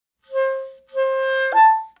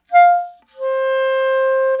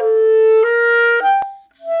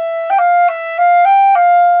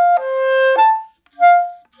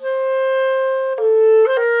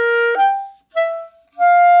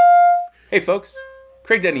Hey folks,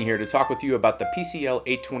 Craig Denny here to talk with you about the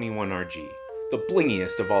PCL-821RG, the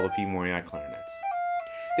blingiest of all the P. Mauriat clarinets.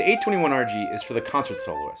 The 821RG is for the concert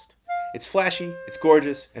soloist. It's flashy, it's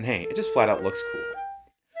gorgeous, and hey, it just flat out looks cool.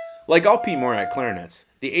 Like all P. Mauriat clarinets,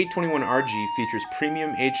 the 821RG features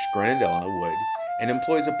premium aged granadella wood and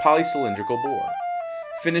employs a polycylindrical bore.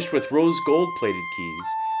 Finished with rose gold plated keys,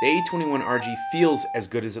 the 821RG feels as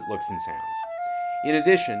good as it looks and sounds. In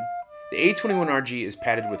addition, the 821RG is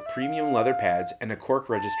padded with premium leather pads and a cork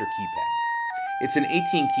register keypad. It's an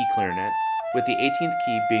 18-key clarinet, with the 18th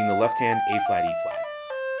key being the left-hand A-flat E-flat.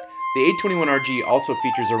 The 821RG also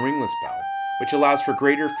features a ringless bell, which allows for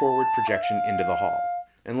greater forward projection into the hall.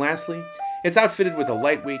 And lastly, it's outfitted with a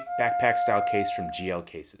lightweight backpack-style case from GL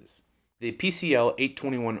Cases. The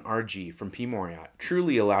PCL-821RG from P. Mauriat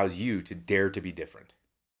truly allows you to dare to be different.